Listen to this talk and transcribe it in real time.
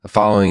The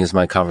following is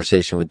my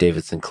conversation with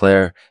David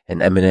Sinclair,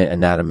 an eminent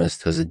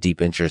anatomist who has a deep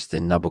interest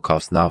in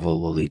Nabokov's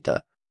novel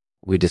Lolita.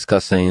 We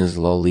discuss Seines,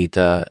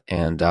 Lolita,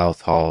 and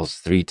Outhauls,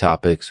 three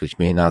topics which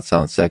may not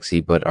sound sexy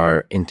but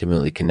are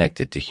intimately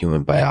connected to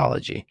human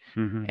biology.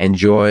 Mm-hmm.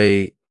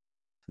 Enjoy.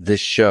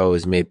 This show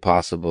is made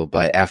possible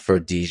by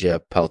Aphrodisia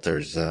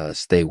Pelter's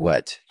Stay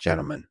Wet,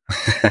 gentlemen.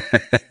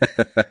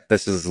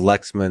 This is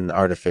Lexman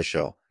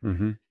Artificial.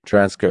 Mm-hmm.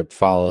 Transcript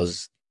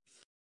follows.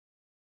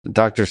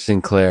 Dr.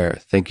 Sinclair,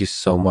 thank you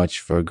so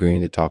much for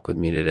agreeing to talk with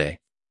me today.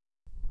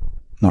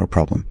 Not a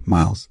problem,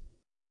 Miles.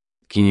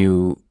 Can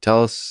you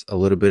tell us a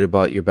little bit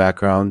about your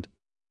background?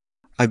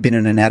 I've been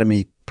an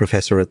anatomy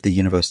professor at the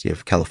University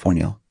of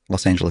California,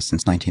 Los Angeles,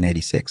 since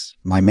 1986.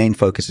 My main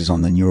focus is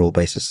on the neural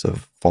basis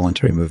of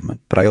voluntary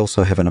movement, but I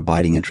also have an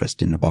abiding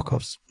interest in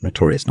Nabokov's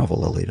notorious novel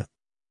Lolita.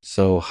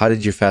 So how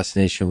did your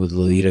fascination with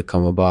Lolita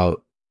come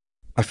about?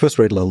 I first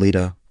read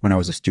Lolita when I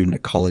was a student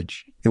at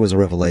college. It was a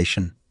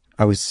revelation.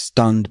 I was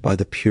stunned by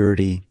the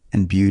purity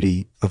and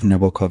beauty of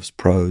Nabokov's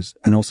prose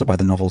and also by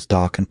the novel's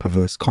dark and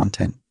perverse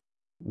content.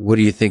 What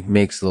do you think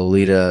makes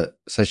Lolita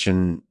such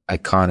an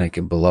iconic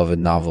and beloved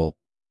novel?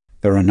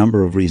 There are a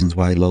number of reasons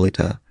why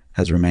Lolita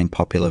has remained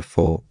popular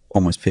for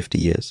almost 50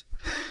 years.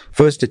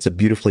 First, it's a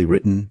beautifully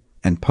written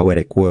and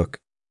poetic work.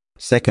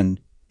 Second,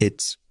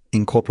 it's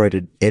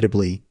incorporated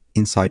edibly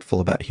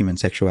insightful about human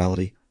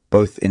sexuality,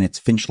 both in its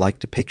Finch-like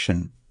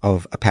depiction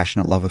of a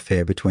passionate love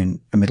affair between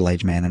a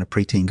middle-aged man and a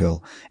preteen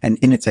girl, and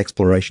in its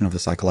exploration of the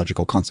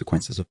psychological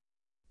consequences of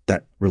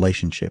that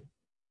relationship.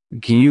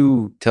 Can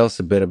you tell us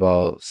a bit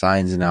about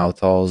Seines and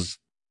Outhauls?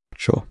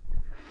 Sure.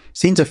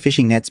 Seines are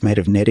fishing nets made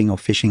of netting or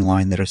fishing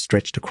line that are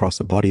stretched across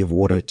a body of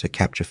water to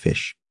capture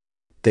fish.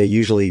 They're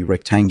usually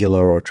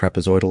rectangular or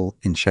trapezoidal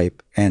in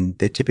shape, and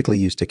they're typically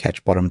used to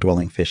catch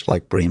bottom-dwelling fish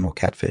like bream or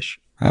catfish.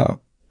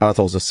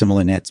 Outhauls are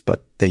similar nets,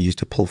 but they're used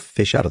to pull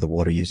fish out of the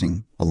water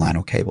using a line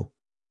or cable.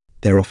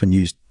 They're often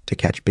used to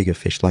catch bigger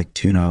fish like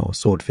tuna or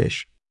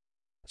swordfish.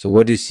 So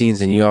what do Seines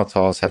and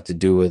Outhauls have to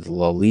do with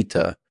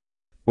Lolita?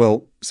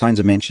 Well, Seines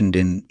are mentioned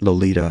in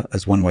Lolita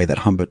as one way that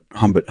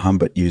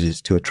Humbert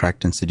uses to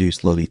attract and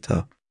seduce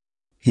Lolita.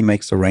 He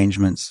makes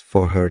arrangements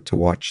for her to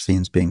watch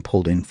scenes being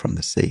pulled in from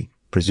the sea,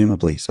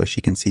 presumably so she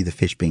can see the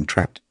fish being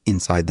trapped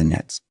inside the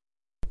nets.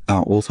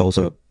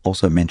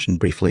 Also mentioned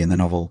briefly in the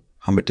novel,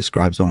 Humbert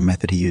describes a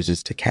method he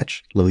uses to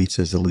catch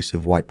Lolita's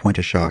elusive white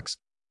pointer sharks.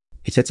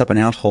 He sets up an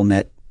outhole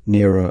net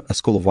near a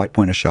school of white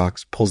pointer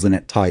sharks, pulls the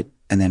net tight,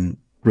 and then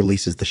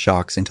releases the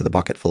sharks into the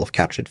bucket full of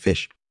captured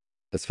fish.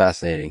 That's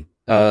fascinating.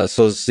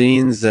 So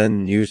Seines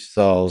and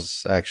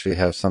Outhauls actually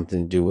have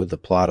something to do with the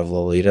plot of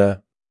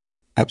Lolita?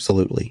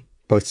 Absolutely.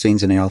 Both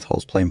Seines and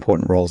Outhauls play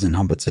important roles in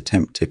Humbert's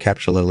attempt to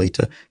capture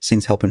Lolita.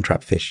 Seines help him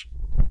trap fish.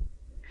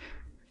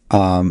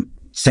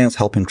 Seines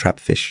help him trap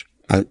fish.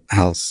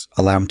 Outhauls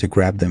allow him to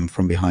grab them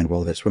from behind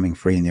while they're swimming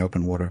free in the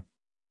open water.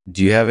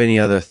 Do you have any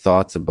other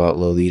thoughts about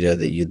Lolita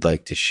that you'd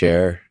like to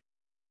share?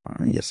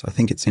 Yes, I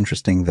think it's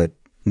interesting that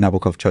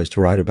Nabokov chose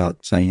to write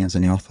about Seines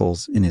and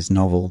Outhauls in his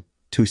novel,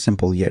 two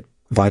simple yet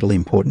vitally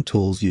important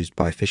tools used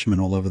by fishermen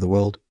all over the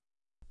world.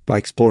 By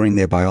exploring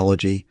their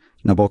biology,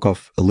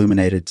 Nabokov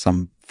illuminated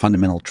some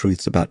fundamental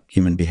truths about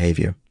human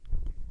behavior,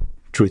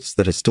 truths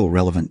that are still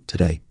relevant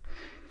today.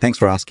 Thanks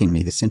for asking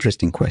me this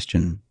interesting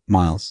question,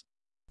 Miles.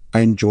 I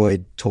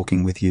enjoyed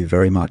talking with you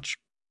very much.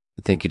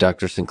 Thank you,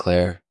 Dr.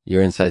 Sinclair.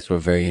 Your insights were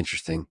very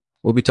interesting.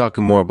 We'll be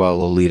talking more about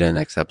Lolita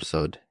next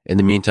episode. In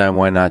the meantime,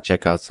 why not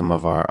check out some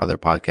of our other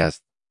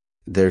podcasts?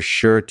 They're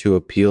sure to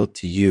appeal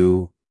to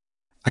you.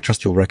 I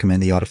trust you'll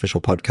recommend the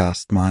Artificial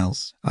Podcast,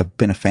 Miles. I've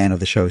been a fan of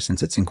the show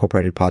since it's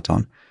incorporated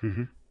Parton.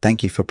 Mm-hmm.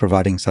 Thank you for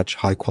providing such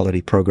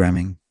high-quality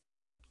programming.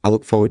 I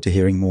look forward to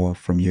hearing more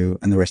from you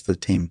and the rest of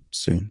the team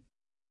soon.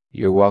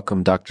 You're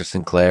welcome, Dr.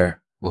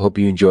 Sinclair. We hope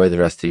you enjoy the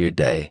rest of your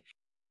day.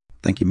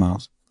 Thank you,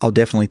 Miles. I'll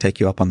definitely take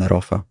you up on that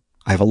offer.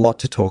 I have a lot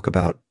to talk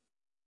about.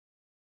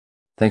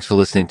 Thanks for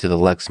listening to the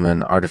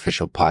Lexman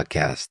Artificial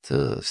Podcast.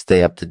 To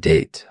stay up to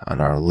date on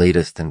our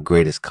latest and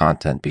greatest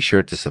content, be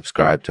sure to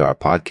subscribe to our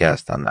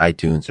podcast on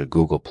iTunes or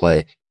Google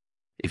Play.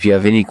 If you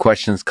have any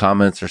questions,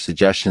 comments, or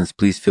suggestions,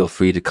 please feel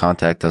free to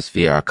contact us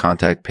via our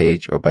contact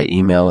page or by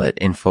email at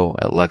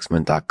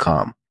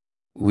info@lexman.com.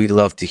 We'd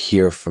love to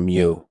hear from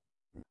you.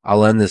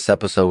 I'll end this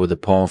episode with a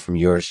poem from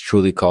yours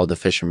truly called The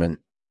Fisherman.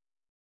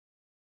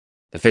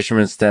 The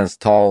fisherman stands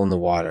tall in the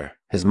water,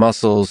 his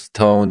muscles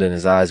toned and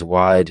his eyes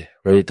wide,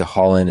 ready to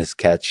haul in his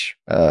catch.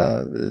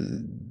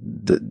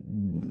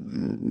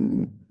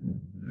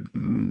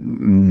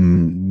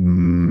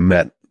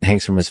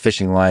 Hangs from his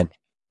fishing line,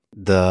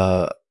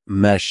 the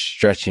mesh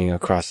stretching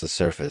across the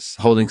surface,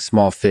 holding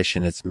small fish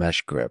in its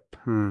mesh grip.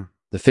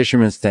 The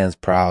fisherman stands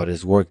proud,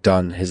 his work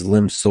done, his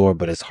limbs sore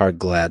but his heart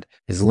glad.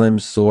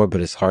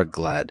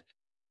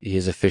 He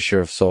is a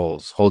fisher of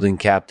souls, holding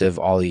captive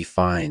all he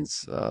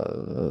finds,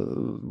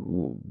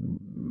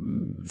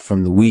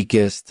 from the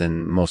weakest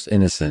and most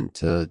innocent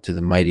to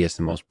the mightiest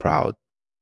and most proud.